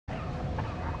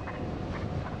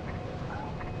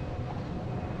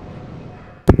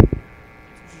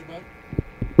you, bud.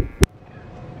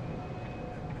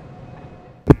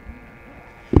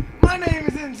 My name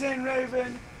is Insane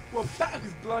Raven. We're back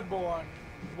with Bloodborne.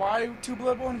 Why 2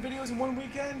 Bloodborne videos in one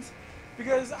weekend?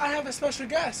 Because I have a special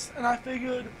guest, and I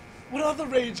figured what other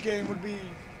rage game would be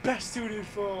best suited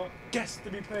for guests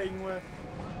to be playing with.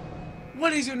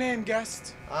 What is your name,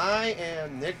 guest? I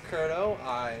am Nick Curto.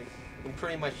 I am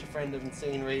pretty much a friend of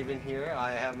Insane Raven here.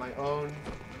 I have my own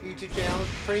YouTube channel,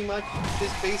 pretty much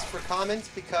just based for comments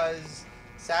because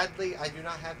sadly I do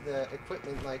not have the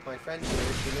equipment like my friends here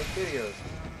to make videos.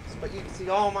 But you can see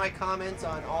all my comments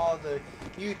on all the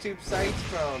YouTube sites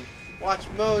from Watch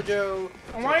Mojo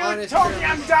And why are you telling me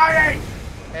I'm dying?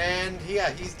 And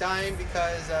yeah, he's dying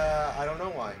because I don't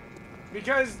know why.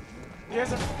 Because he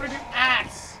has a freaking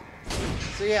ass.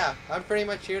 So yeah, I'm pretty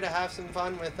much here to have some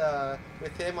fun with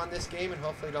him on this game and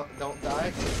hopefully don't die.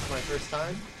 It's my first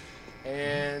time.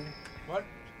 And what?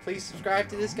 Please subscribe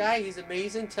to this guy. He's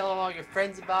amazing. Tell all your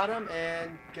friends about him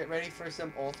and get ready for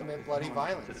some ultimate bloody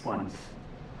violence. Just once.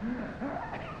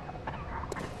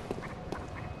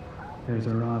 There's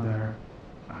a rather,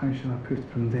 how shall I put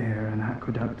from there, an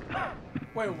aqueduct.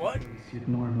 Wait, what? You'd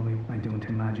normally, I don't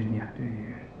imagine yet, do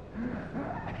you?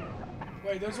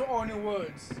 Wait, those are all new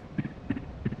words.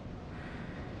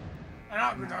 An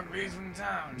aqueduct leads from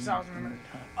town, south of the...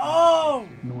 Oh!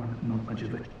 Not much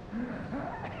of it.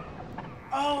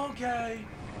 Oh, okay.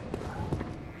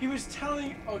 He was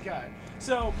telling... Okay.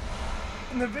 So,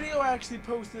 in the video I actually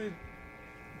posted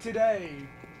today,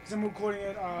 because I'm recording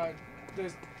it, what day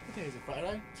is it,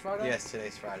 Friday? It's Friday? Yes,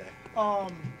 today's Friday.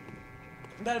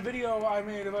 That video I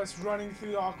made of us running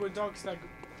through the aqueducts like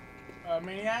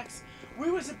maniacs, we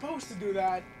were supposed to do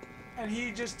that, and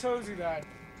he just told you that.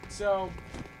 So,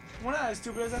 we're not as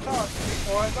stupid as I thought,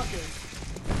 or I thought it.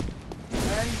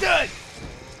 And good!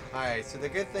 Alright, so the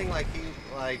good thing,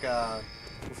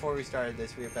 before we started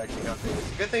this, we have actually got this.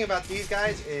 The good thing about these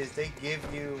guys is they give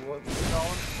you, what was it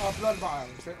called? Blood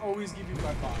vials. They always give you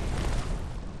blood vials.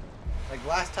 Like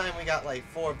last time we got like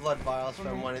 4 blood vials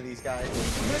from one of these guys.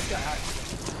 From this guy,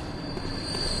 actually.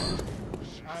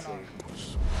 I know.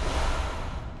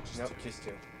 Nope, just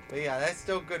 2. But yeah, that's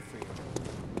still good for you.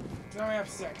 So now we have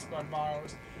 6 blood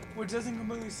vials, which doesn't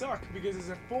completely suck because there's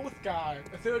a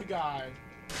third guy,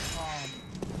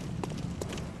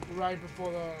 right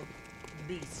before the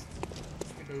beast.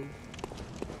 Boo.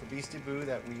 The Beastie Boo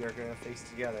that we are gonna face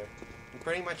together. And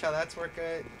pretty much how that's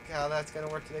gonna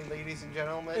work today, ladies and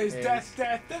gentlemen, is death,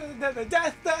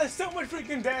 so much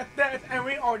freaking death, and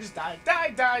we all just died.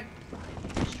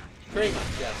 Pretty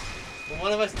much, yes. When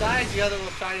one of us dies, the other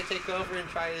will try to take over and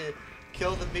try to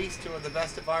kill the beast to the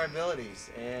best of our abilities.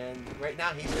 And right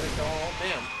now, he's gonna kill an old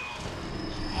man.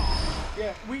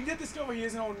 Yeah, we did discover he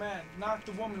is an old man, not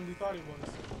the woman we thought he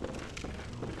was.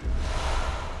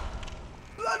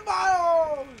 Blood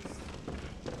vials!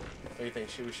 What do you think?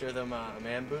 Should we show them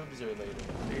man boobs or later?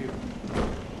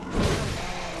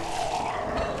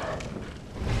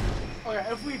 Okay,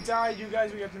 if we die, you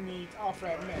guys will get to meet our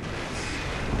friend Nick.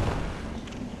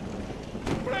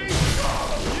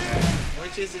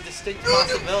 Which is a distinct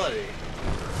possibility.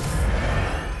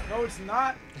 No, it's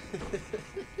not.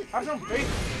 Have some faith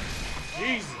in me.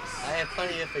 Jesus. I have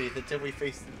plenty of faith until we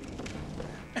face the beast.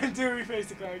 Until we face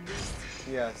the cloud beast.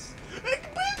 Yes.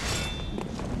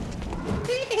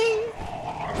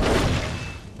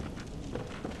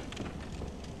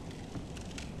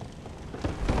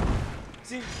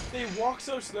 See, they walk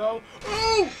so slow.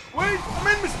 Oh! Wait! I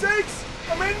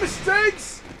made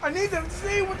mistakes! I need to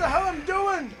see what the hell I'm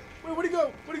doing! Wait, where'd he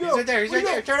go? He's right there, he's right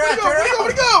there. Turn around,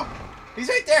 Where'd he go? He's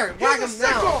right there! Whack him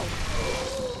down!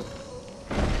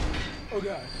 Oh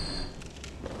god.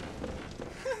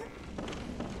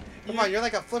 Come on, you're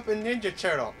like a flippin' ninja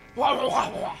turtle. Blah, blah, blah,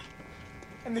 blah.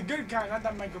 And the good kind, not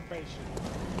that micropatient.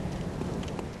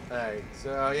 Alright,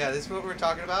 so yeah, this is what we're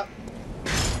talking about.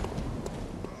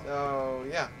 So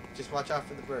yeah, just watch out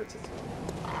for the birds.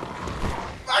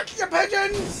 Fuck your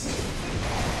pigeons!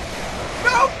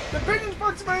 No! The pigeons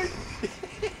fucked me!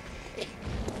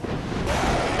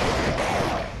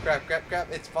 Crap,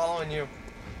 it's following you.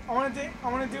 I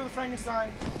wanna deal with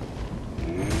Frankenstein.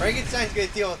 Frankenstein's gonna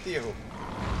deal with you.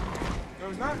 No,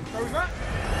 he's not.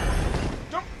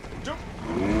 Jump.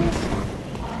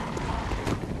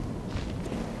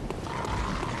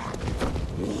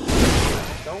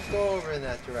 Don't go over in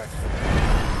that direction.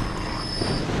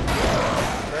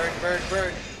 Bird.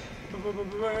 Bird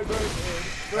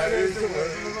is the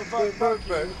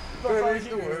word. Bird is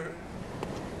the word.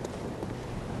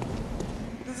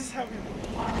 This is how we...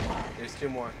 There's 2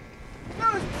 more. No,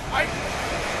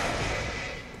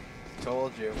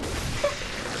 Told you.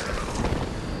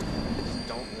 Just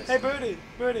don't countless. Hey, Birdie,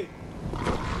 Birdie.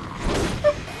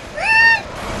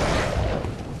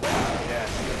 Yes,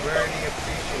 the birdie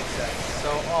appreciates that. So,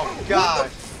 oh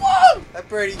gosh. Whoa! That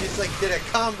birdie just like did a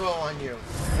combo on you.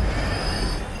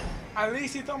 At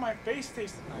least he thought my face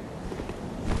tasted nice.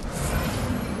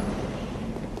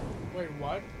 Wait,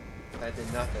 what? That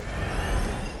did nothing.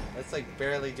 That's like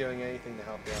barely doing anything to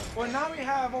help you out. Well, now we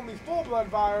have only 4 blood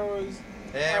vials.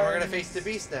 And we're gonna face the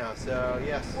beast now, so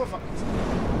yes. We're fucked.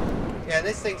 Yeah,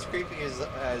 this thing's creepy as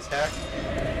heck.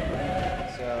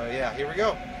 So yeah, here we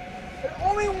go. The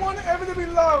only one ever to be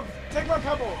loved. Take my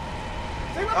pebble.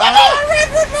 Take my Ah!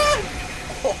 pebble! Run!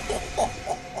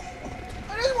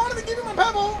 I just wanted to give you my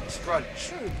pebble. Just run.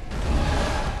 Shoot.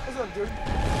 What's up, dude?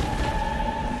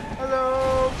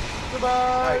 Hello.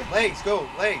 Goodbye. Alright, legs, go,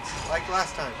 legs, like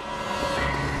last time.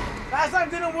 Last time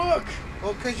didn't work.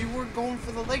 Well, because you weren't going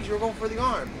for the legs, you were going for the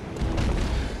arm.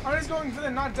 I'm just going for the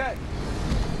not dead.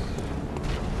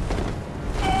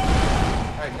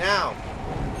 Alright, now.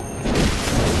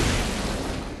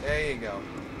 There you go.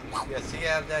 Yeah, see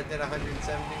how that did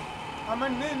 170? I'm a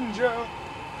ninja.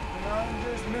 And I'm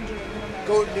just ninja.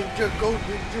 Go ninja, go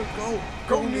ninja, go.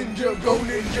 Go ninja, go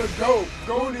ninja, go.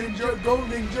 Go ninja, go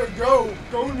ninja, go.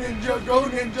 Go ninja, go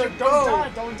ninja, go. Don't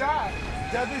die, don't die.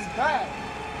 Death is bad.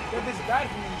 Death is bad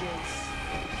for ninjas.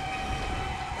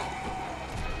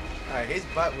 Alright, his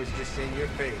butt was just in your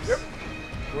face. Yep.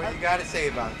 What do you gotta say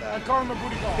about I that? call him a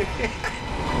booty call.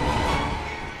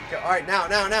 Alright, now.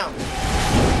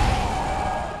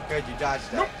 Good, you dodged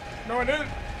that. Nope. No, I didn't.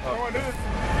 Oh. No, I didn't.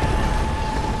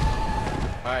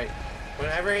 Alright,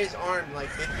 whenever his arm, like,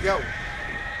 hit go.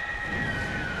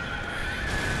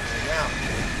 And now.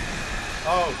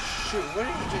 Oh, shoot, what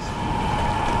did he just...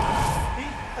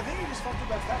 I think he just fucked up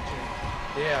that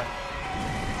statue. Yeah.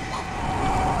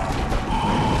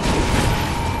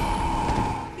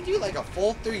 He do like a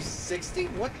full 360?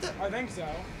 What the? I think so.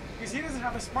 Because he doesn't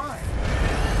have a spine.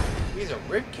 He's a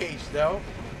rib cage, though.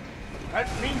 That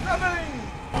means nothing!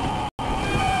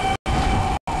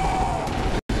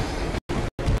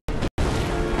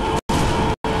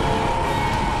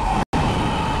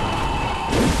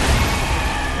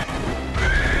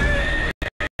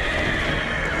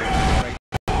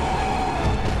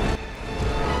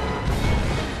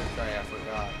 Sorry, I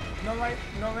forgot. No light,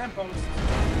 no lamppost.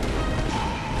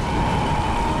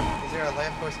 Is there a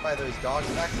lamppost by those dogs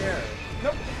back there? Or?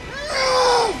 Nope.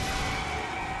 Oh,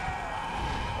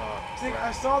 See, I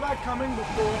crap. saw that coming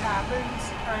before it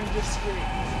happens, and just screamed.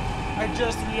 I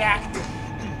just reacted.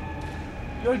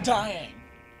 You're dying.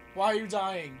 Why are you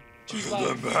dying? Choose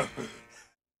life.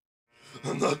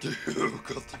 I'm not the hero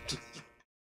who got them to...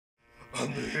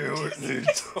 I'm the hero it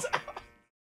needs.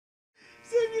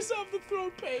 Save yourself the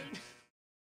throat pain.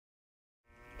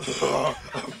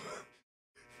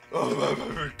 I'm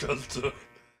a culture.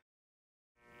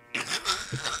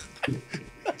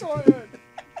 That's all I heard.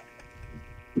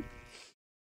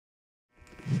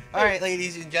 Alright,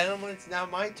 ladies and gentlemen, it's now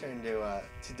my turn to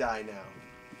die now.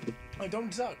 I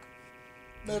don't suck.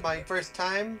 This is my first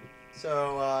time,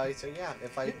 so yeah,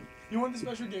 if I... You want the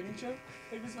special gaming chair?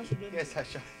 Take the special gaming Yes, I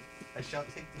shall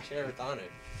take the chair with honor.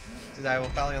 Because I will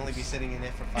probably only be sitting in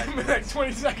it for 5 chair. minutes. Like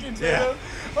 20 seconds. Yeah. Later.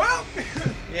 Well.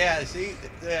 Yeah, see,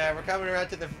 we're coming around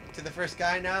to the first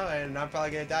guy now, and I'm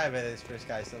probably gonna die by this first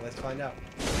guy. So let's find out.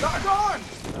 Lock on!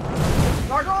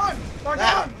 Lock on! Lock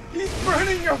Now. on! He's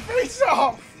burning your face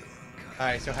off! All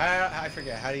right, so I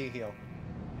forget. How do you heal?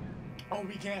 Oh,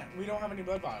 we can't. We don't have any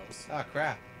blood vials. Oh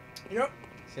crap. Yep.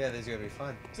 So yeah, this is gonna be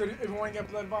fun. So if you want to get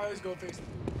blood vials, go face it.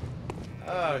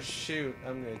 Oh shoot,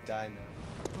 I'm gonna die now.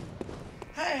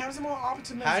 Hey, have some more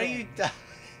optimism. How do you die?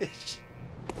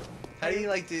 How do you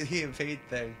like do the evade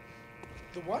thing?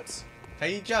 The what? How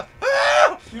do you jump?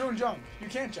 Ah! You don't jump. You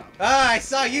can't jump. Ah, I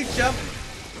saw you jump.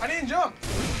 I didn't jump.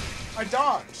 I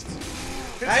dodged.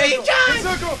 Hit How do you circle. jump? Hit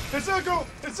circle. Hit circle.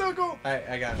 Hit circle. All right,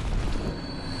 I got it.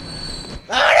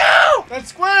 Oh That's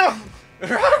square. no!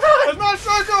 Run! That's not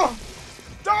circle.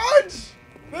 Dodge.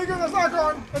 There you go. That's not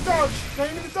gone. And dodge. Now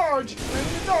you need to dodge. Now you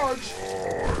need to dodge.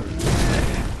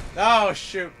 Oh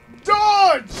shoot!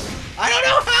 Dodge. I don't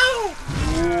know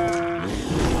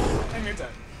And you're dead.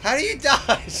 how. How do you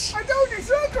dodge? I told you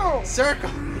circle.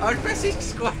 Circle. I was pressing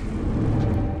square.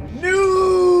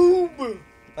 Noob.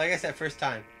 Like I said, first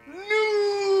time.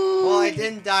 Noob. Well, I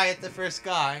didn't die at the first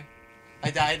guy.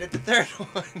 I died at the third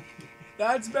one.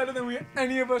 That's better than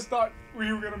any of us thought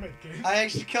we were gonna make it. I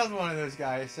actually killed one of those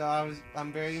guys, so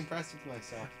I'm very impressed with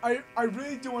myself. I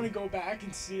really do want to go back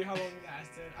and see how long it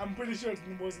lasted. I'm pretty sure it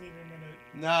wasn't even a minute.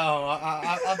 No,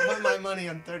 I'll put my money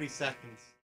on 30 seconds.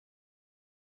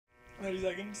 30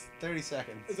 seconds? 30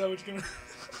 seconds. Is that what you're gonna...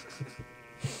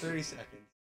 30 seconds.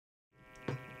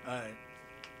 Alright.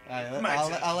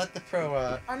 Alright, I'll let the pro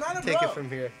I'm not a take pro. it from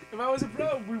here. If I was a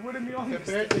pro, we wouldn't be on this.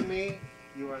 Compared to me,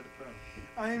 you are the pro.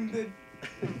 I am the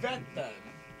vet then.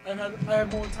 And I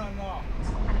have more time now.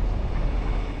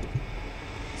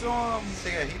 So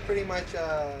yeah, he's pretty much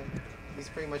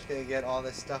gonna get all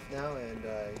this stuff now, and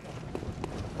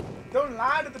don't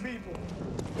lie to the people.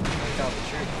 I tell the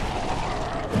truth.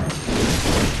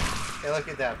 Hey, look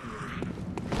at that view.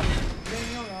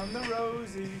 Lean around the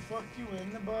rosy, fuck you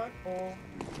in the butthole.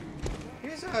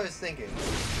 Here's what I was thinking.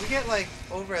 We get like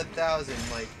over 1,000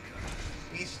 like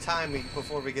each time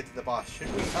before we get to the boss.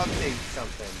 Should we update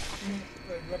something?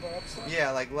 Like level up stuff?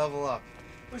 Yeah, like level up.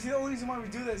 But see, the only reason why we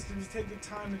do this is because we take the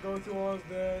time to go through all of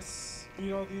this,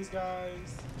 meet all these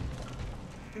guys.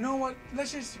 You know what?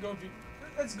 Let's just go.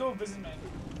 Let's go visit man.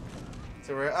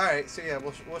 So we're alright. So yeah,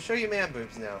 we'll show you man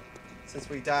boobs now, since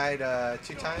we died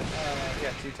 2 times.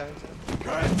 Yeah, 2 times.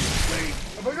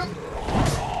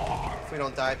 If we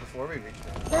don't die before we reach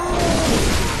it,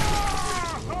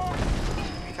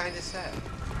 be kind of sad,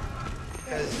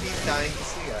 because he's dying to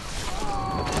see us.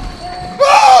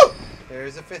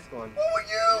 There's a 5th one. Who are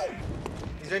you?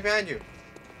 He's right behind you.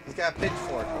 He's got a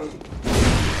pitchfork.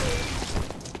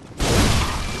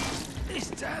 This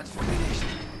dad's finished.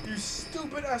 You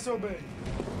stupid SOB. Alright,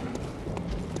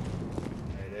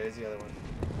 there's the other one.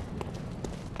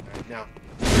 Alright, now.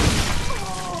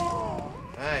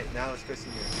 Alright, now let's go see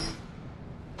you.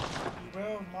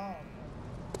 Well, Mom.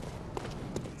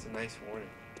 It's a nice warning.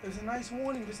 There's a nice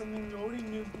warning to something we already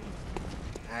knew.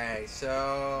 Alright,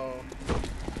 so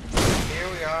here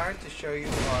we are to show you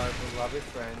our beloved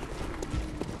friend,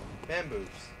 Man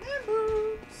Boobs. Man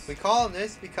boobs. We call him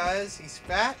this because he's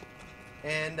fat,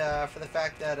 and for the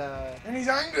fact that And he's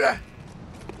angry.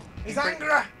 He's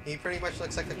angry. he pretty much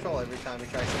looks like a troll every time he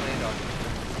tries to land on you.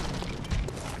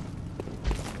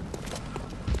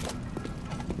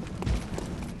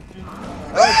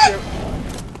 Oh, shoot.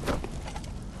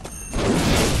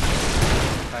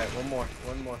 Alright, one more.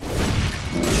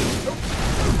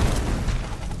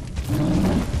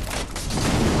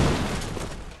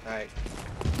 Alright.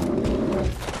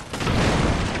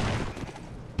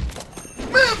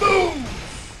 Man boom.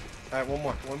 Alright,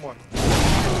 one more.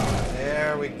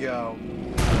 There we go. Boom,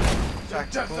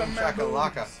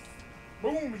 shakalaka.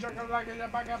 Boom,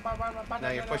 shakalaka. Now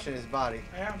you're pushing his body.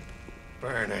 I am.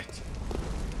 Burn it.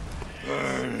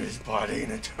 Burn his body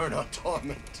in eternal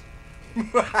torment. You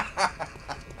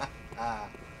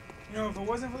know, if it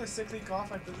wasn't for the sickly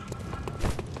cough, I'd believe.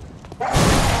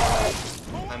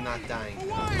 I'm not dying.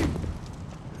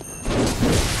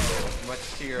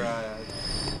 Much to your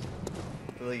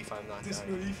belief, I'm not dying.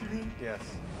 Disbelief, you mean? Yes.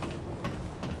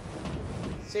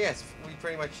 So yes, we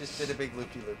pretty much just did a big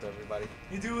loop-de-loop, everybody.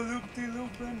 You do a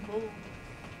loop-de-loop and pull.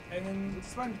 And then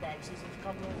SpongeBob sees a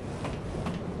couple of...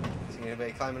 Is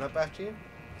anybody climbing up after you?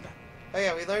 Oh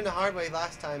yeah, we learned the hard way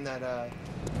last time that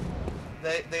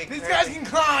they These guys can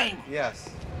climb! Yes.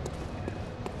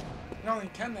 Not only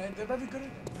can they, they're very good at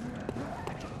it.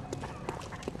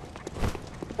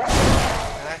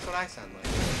 And that's what I sound like,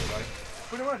 everybody.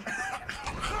 Pretty much.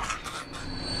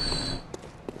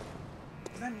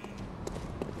 What does that mean?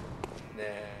 Nah.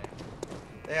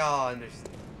 They all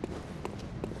understand.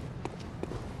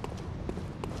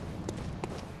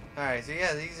 Alright, so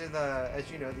yeah, these are the, as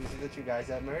you know, these are the 2 guys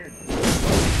that murdered me.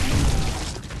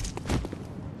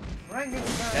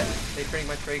 Yeah, they pretty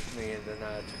much raped me and then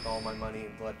took all my money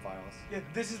and blood files. Yeah,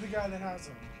 this is the guy that has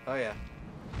them. Oh yeah.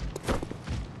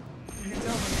 You can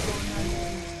tell by the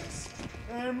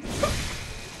going on.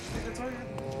 That's all you have.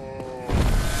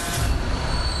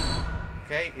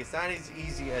 Okay, it's not as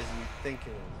easy as you think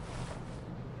it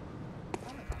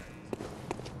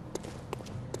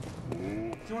is. Do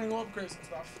you want to go upgrade some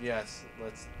stuff? Yes,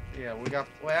 let's. Yeah, we got.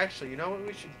 Well, actually, you know what?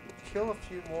 We should kill a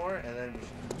few more and then we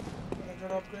should. Try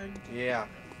to upgrade? Yeah,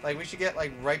 like we should get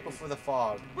like right before the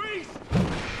fog.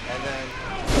 And then.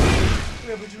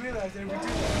 Yeah, but you realize that if we do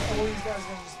that, all these guys are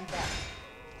gonna just be back.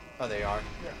 Oh, they are.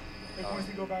 Yeah. Like once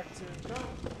we go back to the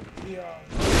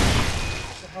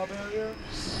hub area.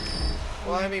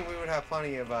 Well, I mean, we would have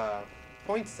plenty of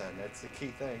points then. That's the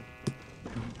key thing.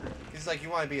 It's like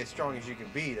you want to be as strong as you can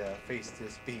be to face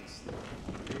this beast.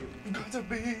 You got to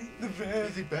be the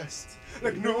very best,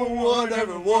 like no one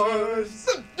ever was.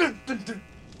 To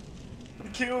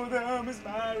kill them is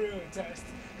my real test.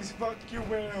 Cause fuck you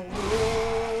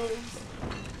werewolves.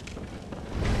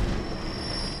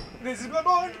 This is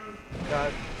Bloodborne.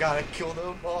 Gotta kill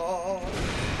them all.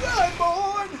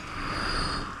 Bloodborne.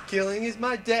 Killing is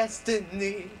my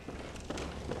destiny.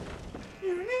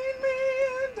 You need me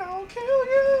and I'll kill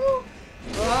you.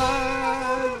 Bloodborne.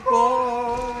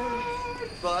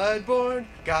 Bloodborne,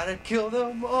 gotta kill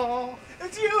them all.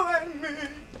 It's you and me.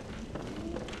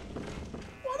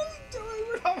 What are we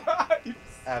doing with our lives?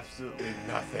 Absolutely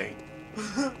nothing.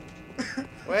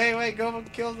 Wait, go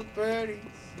kill the birdies.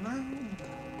 No.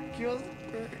 Kill the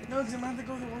birdies. No, because I'm going to have to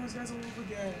go through all those guys all over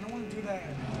again. I don't want to do that.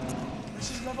 Let's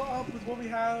just level up with what we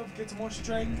have, get some more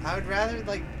strength. I would rather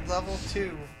like level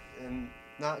 2 and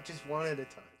not just one at a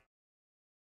time.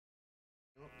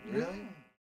 Really?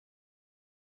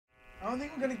 I don't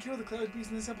think we're going to kill the Cloud Beast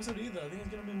in this episode either. I think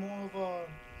it's going to be more of a...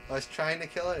 I was trying to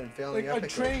kill it and failing like a epically.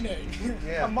 training.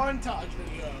 Yeah. A montage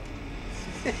video.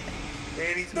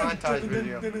 80s montage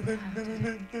video.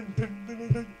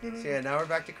 So yeah, now we're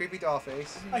back to creepy doll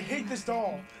face. I hate this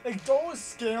doll. Like, dolls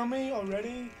scare me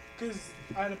already because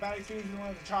I had a bad experience with one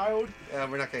as a child. Yeah,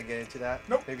 we're not gonna get into that.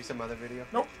 Nope. Maybe some other video.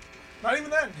 Nope. Not even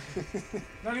then.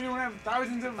 Not even when I have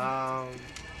thousands of...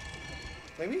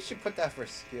 Maybe you should put that for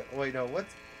skill. Wait, no,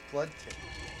 what's blood tip?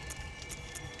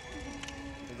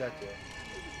 What does that do?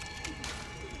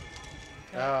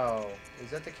 Oh, is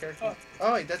that the character?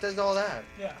 Oh wait, that does all that.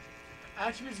 Yeah.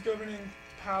 Attributes governing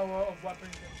power of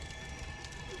weapons.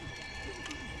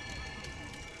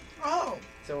 Oh!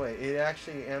 So wait, it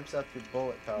actually amps up your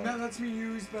bullet power. That lets me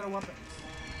use better weapons.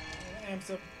 It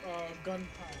amps up gun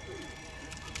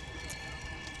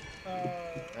power.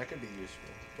 That could be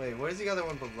useful. Wait, what is the other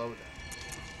one below that?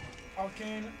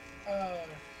 Arcane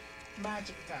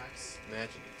magic attacks.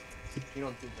 Magic attacks. You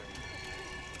don't do very much.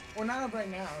 Well, not right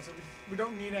now, so we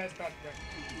don't need it as bad right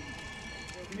now.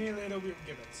 If we need it later, we'll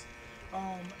give it.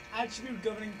 Attribute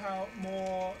governing power,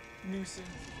 more nuisance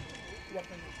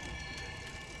weapon.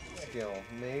 Wait. Skill.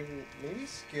 Maybe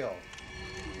skill.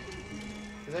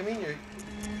 Because I mean, your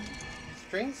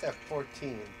strength's at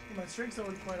 14. My strength's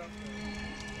already quite up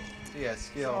there. So yeah,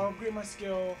 skill. So I'll upgrade my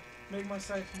skill, make my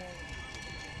scythe more.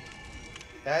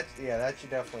 That should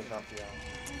definitely help you out.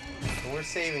 And we're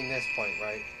saving this point,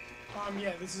 right?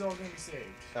 Yeah, this is all gonna be saved.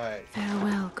 Alright.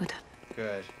 Farewell, good.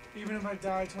 Good. Even if I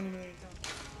die 20 million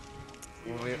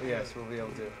times. Yes, we'll be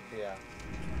able to. Yeah.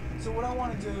 So what I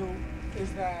want to do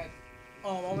is that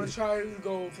I'm gonna try to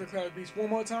go for the Cloud Beast one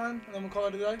more time, and then we'll call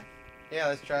it a day. Yeah,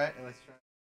 let's try it. Let's try it.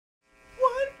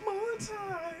 One more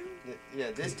time.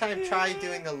 Yeah, this time try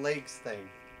doing the legs thing.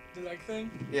 The leg thing.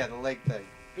 Yeah, the leg thing.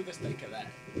 Do this, think of that.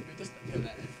 Do this, think of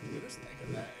that. Do this, think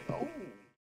of that. Oh.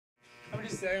 I'm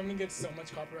just saying, I'm gonna get so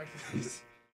much copyright for this.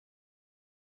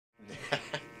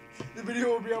 The video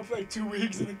will be up for like 2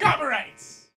 weeks and the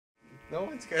copyrights! No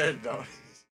one's gonna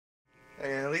notice.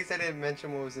 Okay, at least I didn't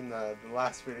mention what was in the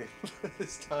last video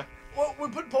this time. Well, we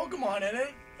put Pokemon in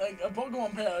it, like a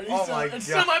Pokemon parody, Oh so my it God.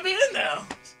 still might be in there!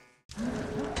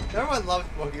 Everyone loves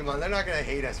Pokemon. They're not gonna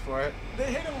hate us for it.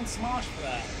 They hate it on Smosh for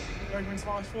that. Like when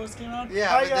Smosh first came out? Yeah,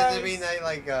 Hi, but doesn't guys. mean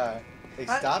they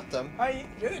stopped them. Yeah,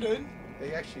 they did.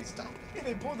 They actually stopped. Yeah,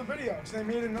 they pulled the video, so they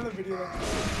made another video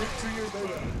like 2 years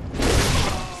later.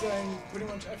 Saying pretty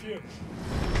much F you.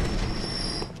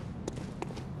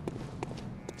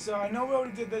 So I know we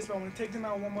already did this, but I'm gonna take them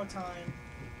out one more time.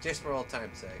 Just for old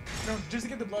time's sake. No, just to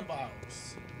get the blood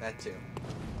vials. That too.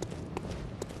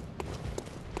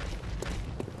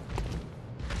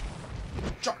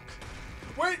 Chuck!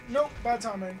 Wait, no, bad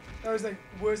timing. That was like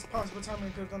worst possible timing I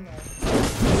could have done that.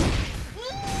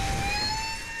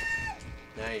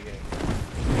 Now you get it.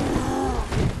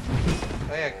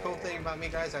 Oh yeah, cool thing about me,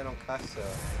 guys, I don't cuss, so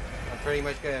I'm pretty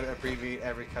much gonna abbreviate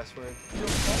every cuss word.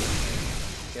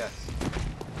 Yes.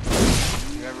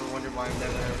 You ever wondered why I've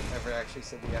never ever actually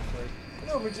said the F word?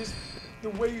 No, but just the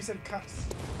way you said cuss.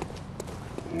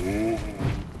 I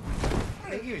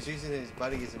think he was using his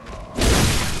buddy as a...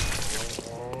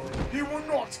 He will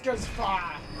not get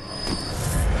far!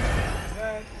 Is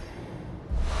that...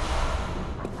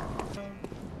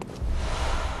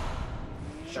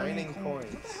 Shining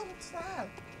coins. What the hell was that?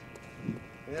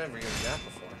 I've never used that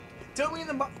before. Tell me in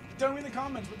the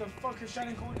comments what the fuck is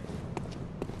shining coin.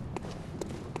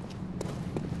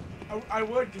 I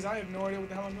would, because I have no idea what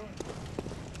the hell I'm doing.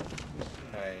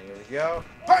 Alright, here we go.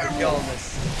 Fire We're killing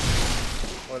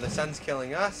this. Or the sun's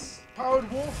killing us.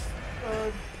 Powered wolf,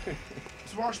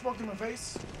 swashbuckling in my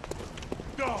face.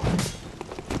 No!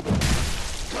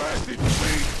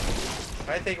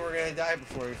 I think we're gonna die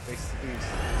before we face the beast.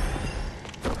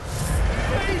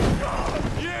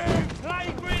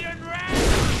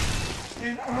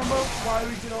 And remember why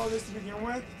we did all this to begin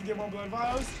with? To get more blood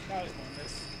vials? That was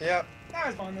bonus. Yep. That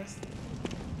was bonus.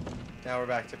 Now we're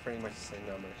back to pretty much the same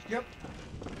numbers. Yep.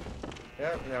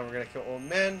 Yep, now we're gonna kill old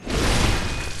men.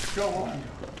 Go on.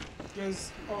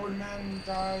 Because old men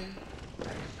die.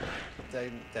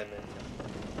 Dead men.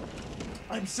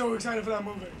 I'm so excited for that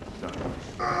movie. You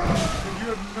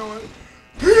have no...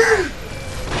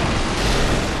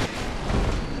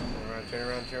 Turn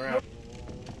around, turn around.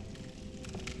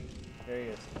 There he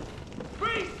is.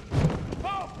 Beast!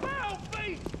 Oh, foul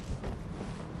beast!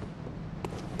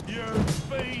 You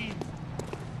fiend!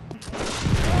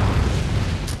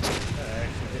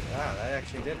 That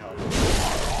actually did help.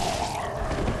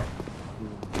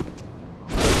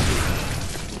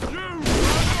 You!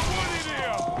 What in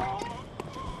here?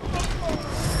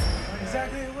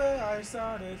 Exactly where I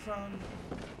started from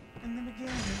in the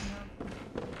beginning.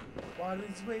 Why did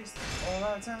we waste all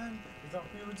our time? We thought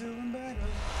we were doing better.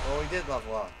 Well, we did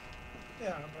level up.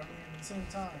 Yeah, but I mean, at the same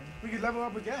time, we could level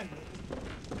up again.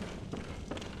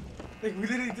 Like, we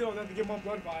literally did all that to get more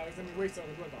blood vials, and we wasted all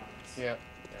the blood vials. Yep.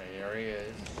 There he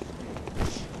is.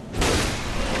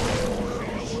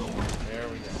 There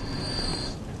we go.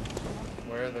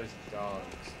 Where are those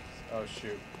dogs? Oh,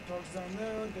 shoot. Dogs down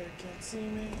there, they can't see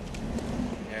me.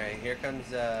 Alright, here comes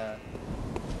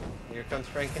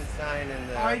Frankenstein and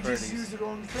the I Parodies. just used the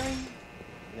wrong thing.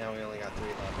 Now we only got 3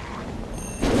 left.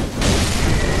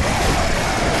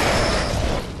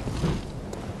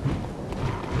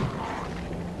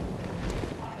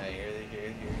 Here.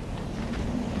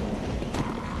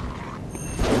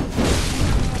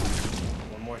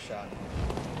 One more shot.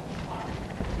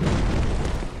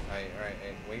 Alright.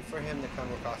 Wait for him to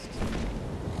come across this way.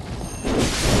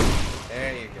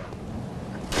 There you go.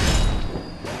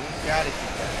 You got it,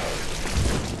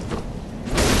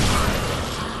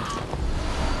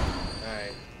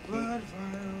 Alright. Blood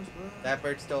vials, blood. That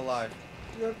bird's still alive.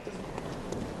 Yep.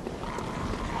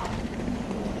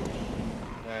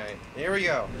 Alright, here we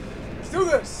go. Let's do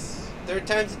this. 3rd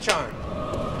time's a charm.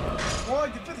 More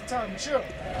like the 5th time, sure.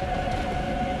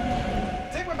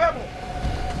 Take my pebble.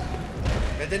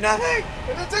 It did nothing!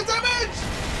 And it takes damage!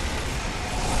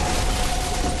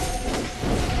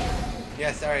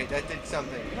 Yes, alright, that did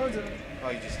something. No, it didn't. Oh,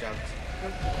 you just jumped.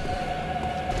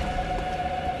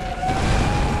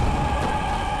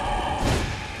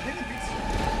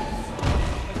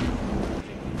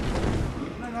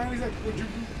 Now he's like, what'd you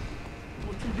do?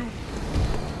 What'd you do?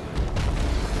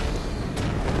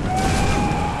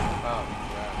 Oh,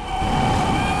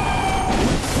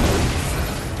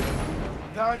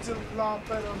 That's a lot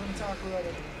better than taco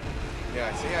editing.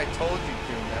 yeah, see, I told you,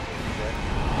 Doom, that would be good.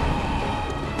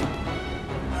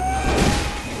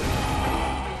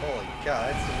 Holy cow,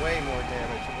 that's way more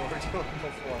damage than what we were doing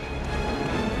before.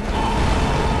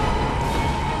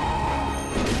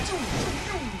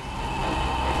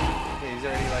 Okay, he's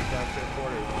already like down to a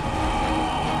quarter.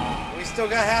 We still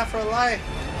got half our life.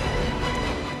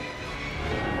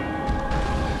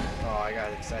 Oh, I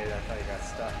got excited. I thought you got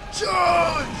stuck.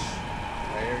 Charge!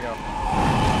 Right, here we go.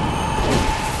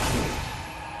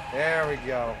 There we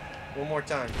go. One more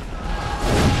time.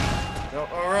 No,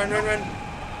 oh, run.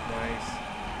 Nice.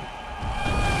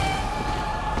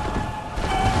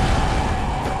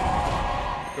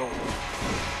 Go.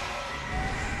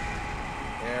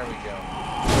 There we go.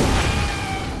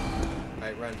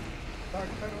 Alright, run. Back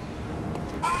pedal.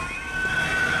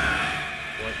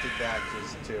 What did that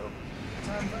just do?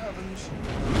 Time for evolution.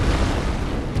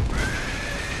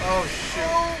 Oh, shoot.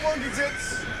 Oh, monkey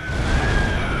tits!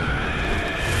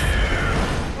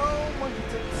 Oh, monkey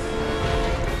tits.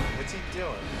 What's he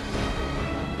doing?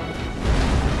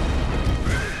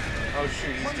 Oh,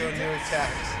 shoot. He's doing new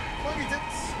attacks. Monkey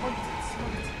tits, monkey tits,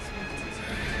 monkey tits, monkey tits,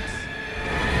 monkey tits.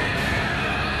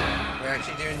 We're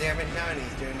actually doing damage now, and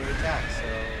he's doing new attacks, so,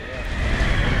 yeah.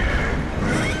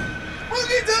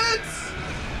 Monkey tits!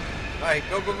 Alright,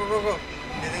 go. Get on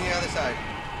the other side.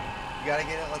 You gotta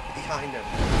get it like behind him.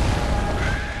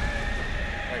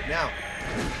 Right now.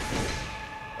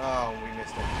 Oh, we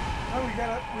missed it. Oh, we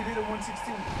did a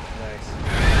 116. Nice.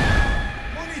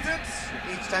 Monkey tits!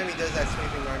 Each time he does that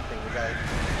sweeping arm thing, we gotta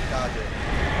dodge it.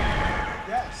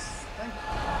 Yes, thank you.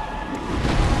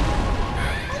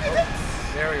 Monkey tits!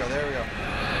 There we go.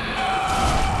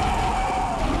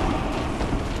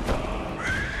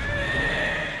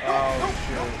 Oh,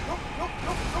 shoot. Nope.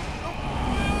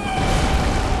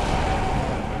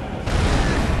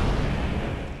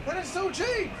 That is so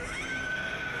cheap!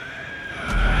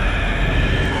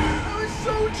 That was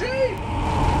so cheap!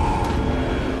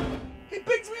 He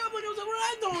picked me up like it was a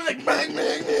ragdoll, like bang.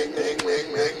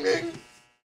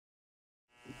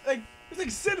 Like, it's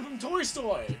like Sid from Toy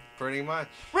Story. Pretty much.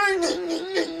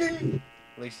 Ring.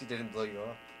 At least he didn't blow you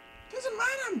up. Doesn't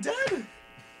matter, I'm dead.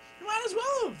 You might as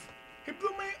well have. He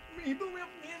blew me up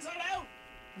from the inside out.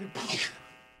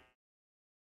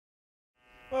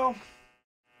 Well,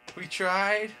 We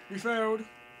tried. we failed.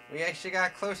 We actually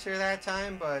got closer that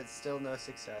time, but still no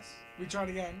success. We tried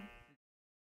again.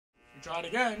 We tried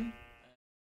again.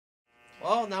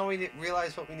 Well, now we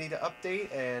realize what we need to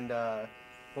update, and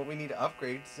Well, we need to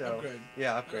upgrade, so... Upgrade.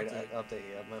 Yeah, upgrade. Update. Update,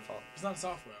 yeah, my fault. It's not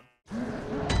software.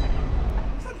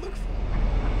 What's that look for?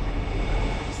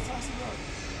 It's tossing up.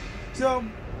 So,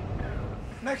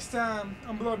 next time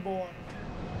on Bloodborne,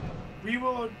 we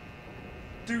will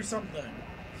do something.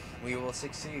 We will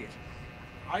succeed.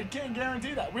 I can't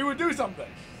guarantee that. We will do something.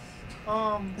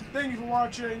 Thank you for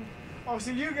watching. I'll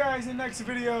see you guys in the next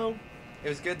video. It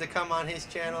was good to come on his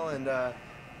channel and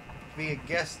be a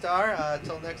guest star.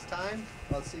 Till next time,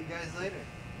 I'll see you guys later.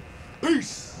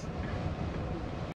 Peace!